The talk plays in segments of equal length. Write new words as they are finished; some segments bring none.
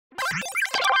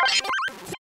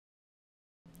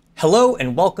Hello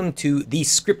and welcome to the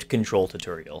script control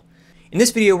tutorial. In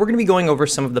this video, we're going to be going over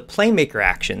some of the PlayMaker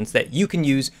actions that you can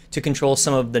use to control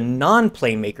some of the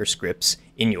non-PlayMaker scripts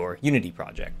in your Unity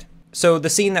project. So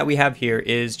the scene that we have here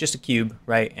is just a cube,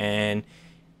 right? And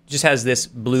just has this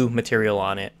blue material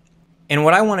on it. And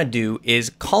what I want to do is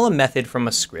call a method from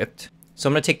a script. So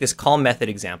I'm going to take this call method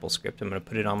example script. I'm going to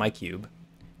put it on my cube.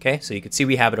 Okay, so you can see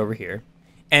we have it over here.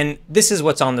 And this is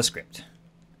what's on the script.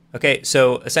 Okay,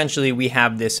 so essentially we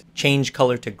have this change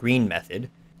color to green method,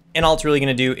 and all it's really going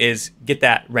to do is get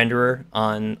that renderer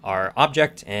on our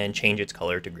object and change its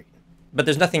color to green. But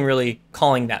there's nothing really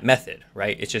calling that method,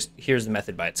 right? It's just here's the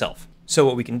method by itself. So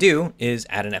what we can do is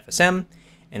add an FSM,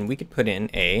 and we could put in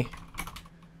a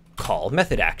call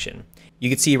method action. You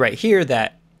can see right here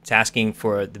that it's asking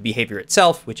for the behavior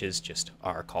itself, which is just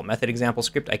our call method example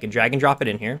script. I can drag and drop it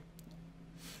in here.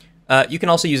 You can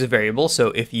also use a variable,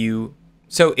 so if you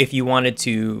wanted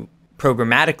to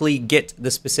programmatically get the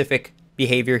specific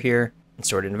behavior here and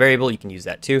store it in a variable, you can use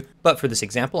that too. But for this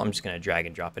example, I'm just going to drag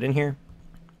and drop it in here.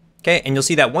 Okay, and you'll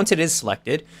see that once it is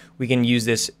selected, we can use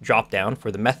this drop down for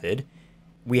the method.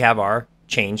 We have our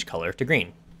change color to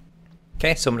green.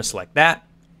 Okay, so I'm going to select that.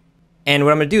 And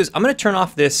what I'm going to do is I'm going to turn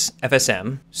off this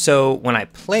FSM. So when I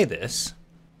play this,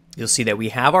 you'll see that we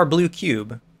have our blue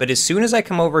cube, but as soon as I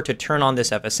come over to turn on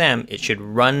this FSM, it should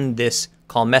run this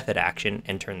call method action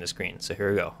and turn this green. So here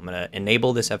we go. I'm going to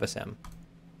enable this FSM.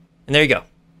 And there you go,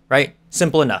 right?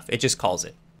 Simple enough. It just calls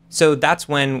it. So that's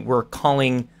when we're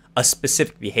calling a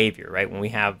specific behavior, right? When we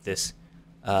have this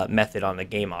method on the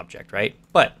game object, right?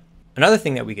 But another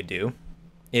thing that we could do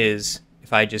is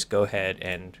if I just go ahead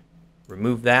and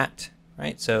remove that,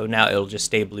 right? So now it'll just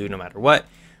stay blue no matter what.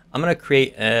 I'm going to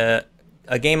create a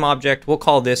game object. We'll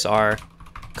call this our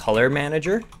color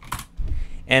manager,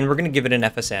 and we're going to give it an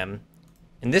FSM.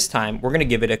 And this time we're going to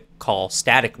give it a call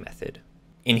static method.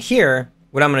 In here,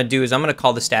 what I'm going to do is I'm going to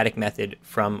call the static method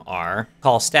from our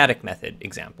call static method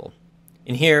example.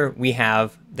 In here we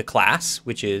have the class,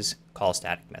 which is call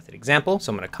static method example.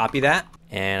 So I'm going to copy that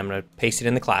and I'm going to paste it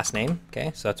in the class name.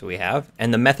 Okay, so that's what we have.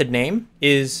 And the method name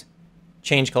is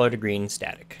change color to green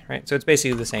static, right? So it's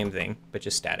basically the same thing, but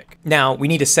just static. Now we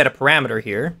need to set a parameter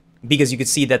here because you can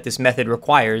see that this method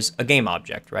requires a game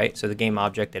object, right? So the game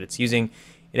object that it's using,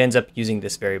 it ends up using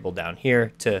this variable down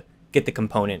here to get the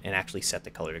component and actually set the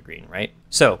color to green, right?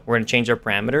 So we're going to change our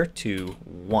parameter to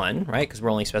 1, right? Because we're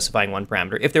only specifying one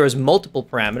parameter. If there was multiple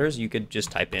parameters, you could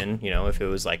just type in, you know, if it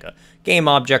was like a game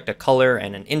object, a color,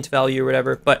 and an int value or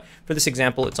whatever. But for this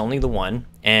example, it's only the 1,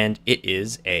 and it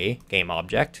is a game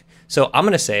object. So I'm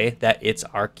going to say that it's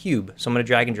our cube. So I'm going to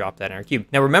drag and drop that in our cube.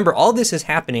 Now remember, all this is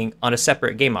happening on a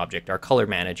separate game object, our color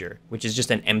manager, which is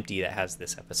just an empty that has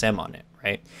this FSM on it,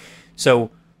 right?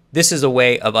 So this is a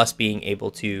way of us being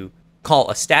able to call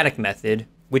a static method,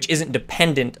 which isn't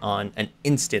dependent on an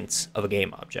instance of a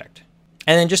game object.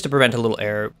 And then just to prevent a little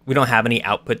error, we don't have any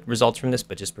output results from this,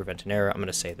 but just prevent an error, I'm going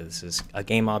to say that this is a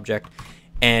game object.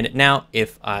 And now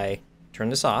if I turn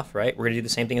this off, right, we're going to do the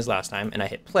same thing as last time, and I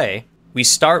hit play. We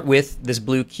start with this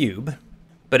blue cube,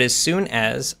 but as soon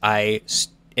as I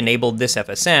enable this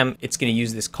FSM, it's going to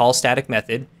use this call static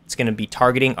method. It's going to be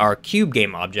targeting our cube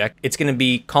game object. It's going to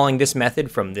be calling this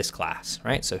method from this class,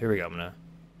 right? So here we go. I'm going to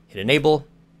hit enable,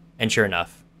 and sure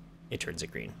enough, it turns it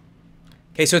green.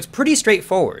 Okay, so it's pretty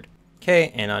straightforward.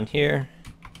 Okay, and on here,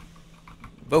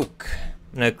 invoke.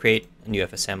 I'm going to create a new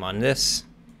FSM on this,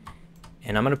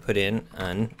 and I'm going to put in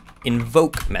an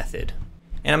invoke method.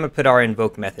 And I'm going to put our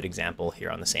invoke method example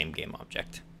here on the same game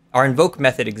object. Our invoke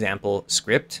method example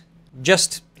script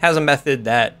just has a method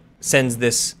that sends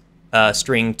this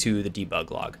string to the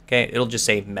debug log. Okay, it'll just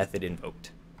say method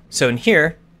invoked. So in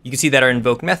here, you can see that our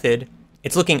invoke method,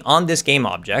 it's looking on this game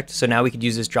object. So now we could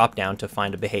use this drop down to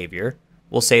find a behavior.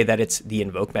 We'll say that it's the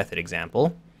invoke method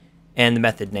example, and the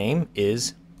method name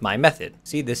is my method.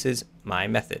 See, this is my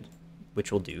method,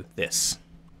 which will do this.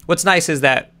 What's nice is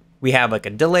that we have like a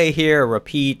delay here, a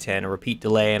repeat, and a repeat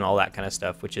delay, and all that kind of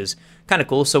stuff, which is kind of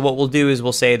cool. So what we'll do is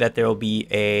we'll say that there will be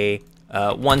a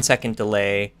 1 second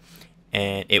delay,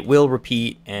 and it will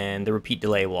repeat, and the repeat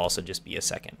delay will also just be a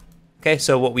second. Okay,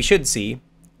 so what we should see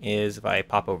is if I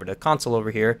pop over to console over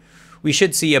here, we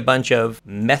should see a bunch of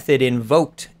method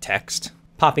invoked text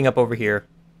popping up over here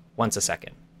once a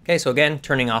second. Okay, so again,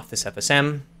 turning off this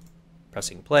FSM,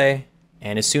 pressing play.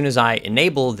 And as soon as I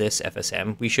enable this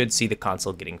FSM, we should see the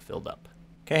console getting filled up.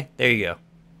 Okay, there you go.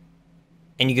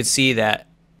 And you can see that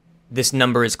this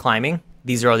number is climbing.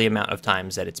 These are all the amount of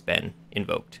times that it's been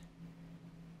invoked.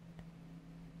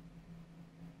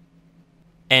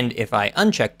 And if I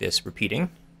uncheck this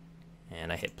repeating,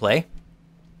 and I hit play,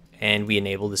 and we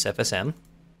enable this FSM,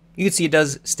 you can see it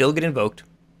does still get invoked,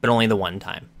 but only the one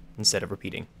time instead of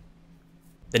repeating.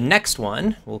 The next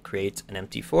one, we'll create an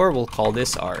empty for. We'll call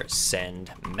this our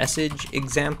send message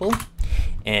example.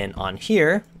 And on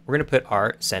here, we're going to put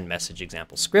our send message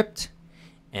example script.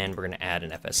 And we're going to add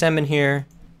an FSM in here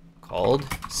called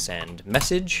send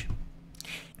message.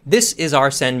 This is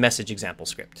our send message example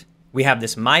script. We have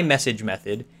this my message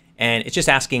method, and it's just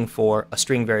asking for a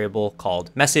string variable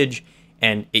called message,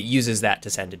 and it uses that to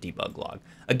send a debug log.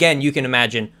 Again, you can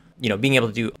imagine, being able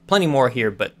to do plenty more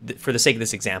here, but for the sake of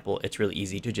this example, it's really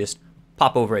easy to just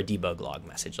pop over a debug log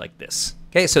message like this.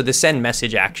 Okay, so the send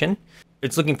message action,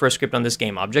 it's looking for a script on this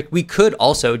game object. We could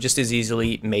also just as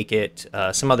easily make it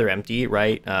some other empty,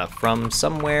 right, from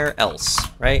somewhere else,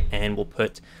 right? And we'll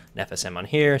put an FSM on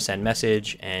here, send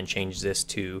message, and change this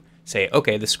to say,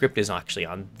 okay, the script is actually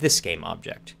on this game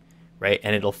object, right?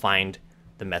 And it'll find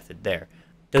the method there.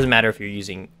 Doesn't matter if you're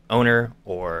using owner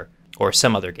or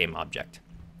some other game object.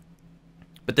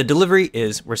 But the delivery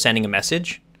is we're sending a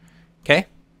message, okay?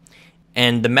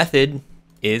 And the method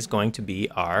is going to be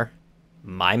our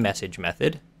my message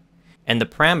method, and the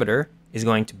parameter is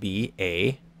going to be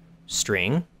a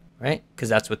string, right? Because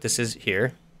that's what this is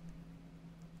here,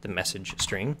 the message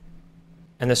string.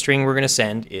 And the string we're going to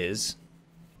send is,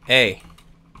 hey,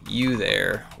 you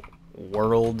there,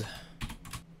 world.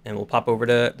 And we'll pop over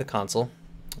to the console,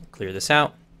 clear this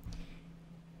out,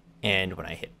 and when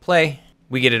I hit play,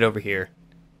 we get it over here,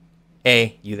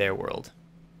 hey, you there, world.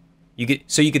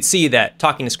 So you could see that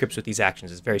talking to scripts with these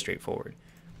actions is very straightforward.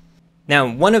 Now,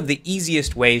 one of the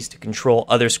easiest ways to control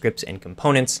other scripts and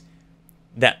components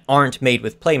that aren't made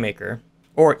with PlayMaker,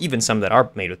 or even some that are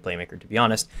made with PlayMaker, to be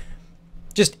honest,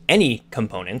 just any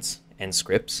components and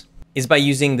scripts, is by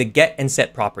using the get and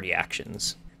set property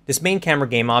actions. This main camera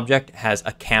game object has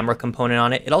a camera component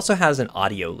on it. It also has an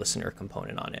audio listener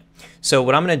component on it. So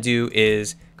what I'm going to do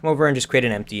is come over and just create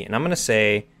an empty, and I'm going to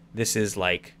say this is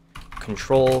like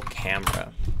control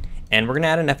camera. And we're going to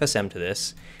add an FSM to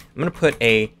this. I'm going to put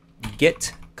a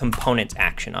get component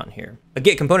action on here. A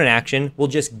get component action will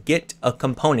just get a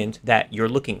component that you're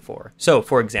looking for. So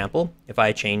for example, if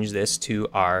I change this to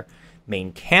our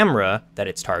main camera that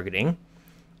it's targeting,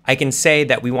 I can say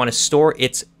that we want to store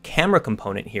its camera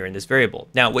component here in this variable.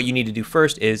 Now, what you need to do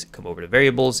first is come over to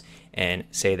variables and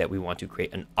say that we want to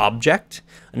create an object.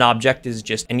 An object is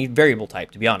just any variable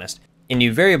type, to be honest. In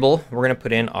new variable, we're going to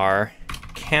put in our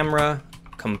camera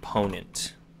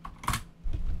component.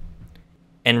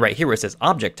 And right here where it says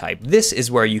object type, this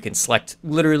is where you can select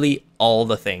literally all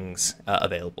the things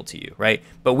available to you, right?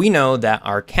 But we know that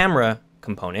our camera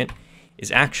component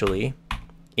is actually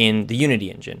in the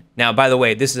Unity engine. Now, by the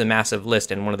way, this is a massive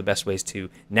list, and one of the best ways to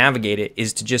navigate it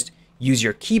is to just use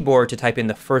your keyboard to type in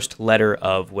the first letter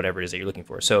of whatever it is that you're looking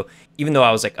for. So even though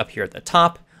I was like up here at the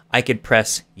top, I could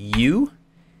press U,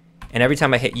 and every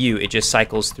time I hit U, it just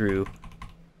cycles through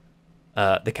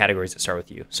the categories that start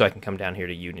with U. So I can come down here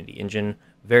to Unity engine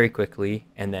very quickly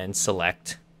and then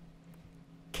select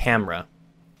camera.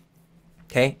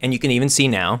 Okay, and you can even see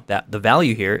now that the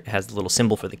value here has the little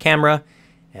symbol for the camera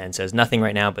and says nothing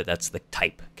right now, but that's the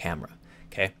type camera.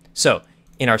 Okay, so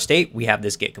in our state, we have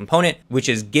this get component, which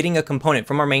is getting a component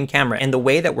from our main camera. And the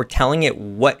way that we're telling it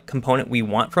what component we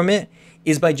want from it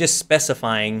is by just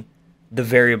specifying the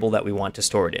variable that we want to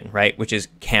store it in, right? Which is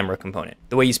camera component.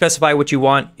 The way you specify what you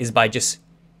want is by just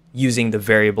using the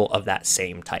variable of that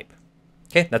same type.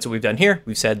 Okay, that's what we've done here.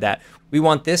 We've said that we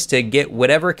want this to get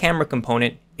whatever camera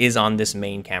component is on this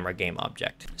main camera game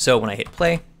object. So when I hit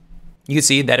play, you can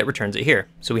see that it returns it here.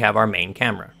 So we have our main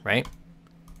camera, right?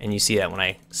 And you see that when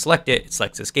I select it, it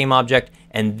selects this game object,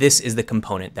 and this is the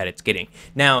component that it's getting.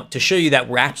 Now, to show you that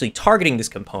we're actually targeting this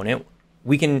component,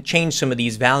 we can change some of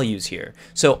these values here.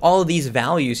 So all of these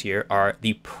values here are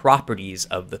the properties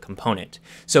of the component.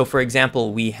 So for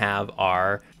example, we have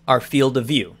our field of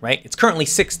view, right? It's currently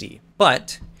 60,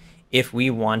 but if we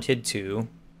wanted to,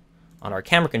 on our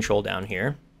camera control down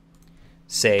here,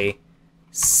 say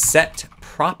set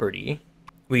property,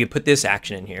 we could put this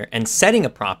action in here, and setting a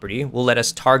property will let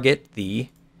us target the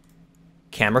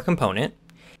camera component,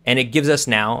 and it gives us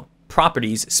now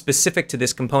properties specific to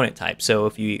this component type. So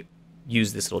if you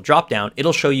use this little drop down,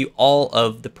 it'll show you all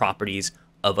of the properties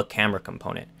of a camera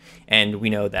component. And we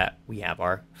know that we have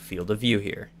our field of view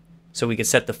here. So we could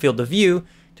set the field of view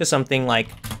to something like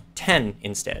 10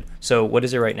 instead. So what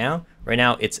is it right now? Right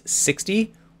now it's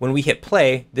 60. When we hit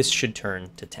play, this should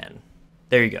turn to 10.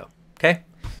 There you go, okay?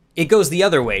 It goes the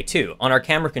other way too. On our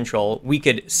camera control, we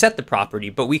could set the property,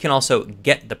 but we can also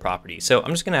get the property. So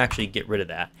I'm just gonna actually get rid of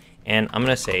that. And I'm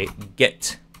gonna say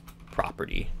get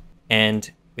property. And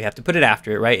we have to put it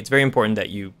after it, right? It's very important that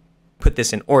you put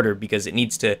this in order because it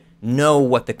needs to know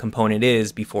what the component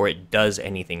is before it does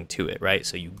anything to it, right?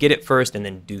 So you get it first and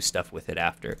then do stuff with it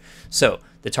after. So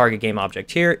the target game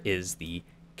object here is the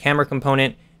camera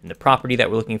component, and the property that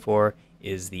we're looking for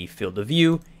is the field of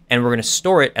view, and we're going to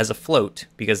store it as a float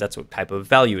because that's what type of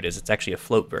value it is. It's actually a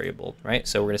float variable, right?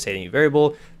 So we're going to say a new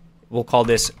variable. We'll call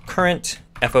this current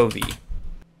FOV.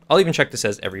 I'll even check this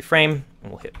as every frame,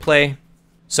 and we'll hit play.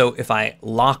 So if I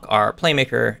lock our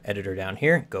PlayMaker editor down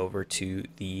here, go over to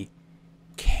the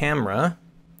camera,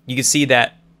 you can see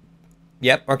that,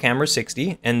 yep, our camera is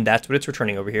 60, and that's what it's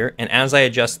returning over here. And as I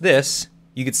adjust this,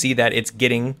 you can see that it's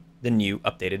getting the new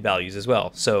updated values as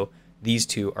well. So these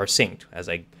two are synced. As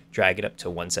I drag it up to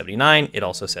 179, it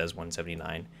also says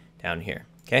 179 down here.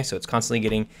 Okay, so it's constantly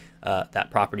getting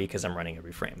that property because I'm running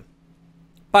every frame.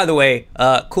 By the way,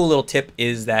 cool little tip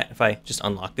is that if I just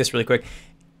unlock this really quick,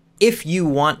 if you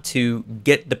want to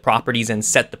get the properties and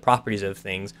set the properties of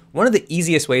things, one of the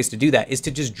easiest ways to do that is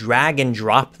to just drag and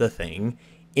drop the thing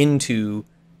into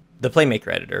the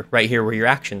PlayMaker editor right here where your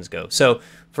actions go. So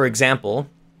for example,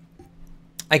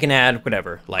 I can add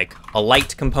whatever, like a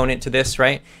light component to this,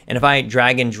 right? And if I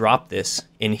drag and drop this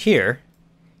in here,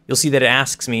 you'll see that it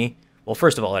asks me, well,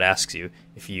 first of all, it asks you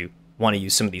if you want to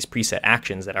use some of these preset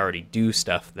actions that already do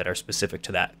stuff that are specific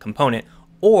to that component,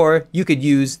 or you could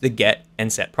use the get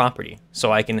and set property.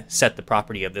 So I can set the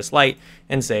property of this light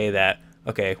and say that,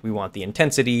 okay, we want the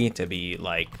intensity to be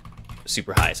like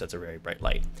super high, so it's a very bright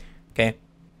light, okay?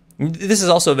 This is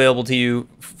also available to you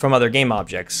from other game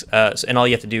objects, and all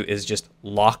you have to do is just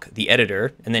lock the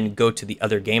editor and then go to the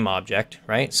other game object,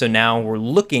 right? So now we're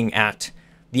looking at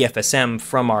the FSM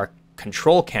from our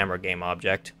control camera game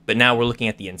object, but now we're looking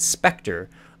at the inspector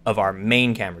of our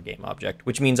main camera game object,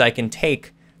 which means I can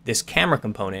take this camera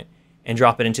component and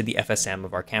drop it into the FSM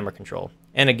of our camera control.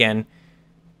 And again,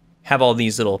 have all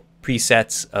these little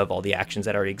presets of all the actions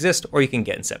that already exist, or you can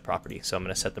get and set property. So I'm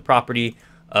going to set the property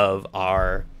of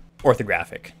our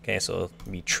orthographic. Okay, so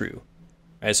it'll be true.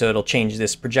 Right, so it'll change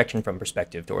this projection from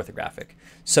perspective to orthographic.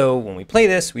 So when we play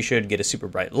this, we should get a super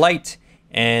bright light,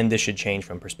 and this should change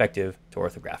from perspective to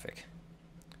orthographic.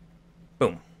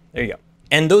 Boom, there you go.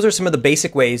 And those are some of the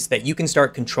basic ways that you can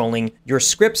start controlling your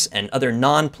scripts and other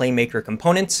non-PlayMaker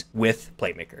components with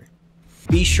PlayMaker.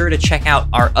 Be sure to check out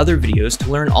our other videos to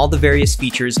learn all the various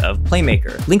features of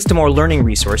PlayMaker. Links to more learning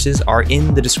resources are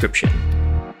in the description.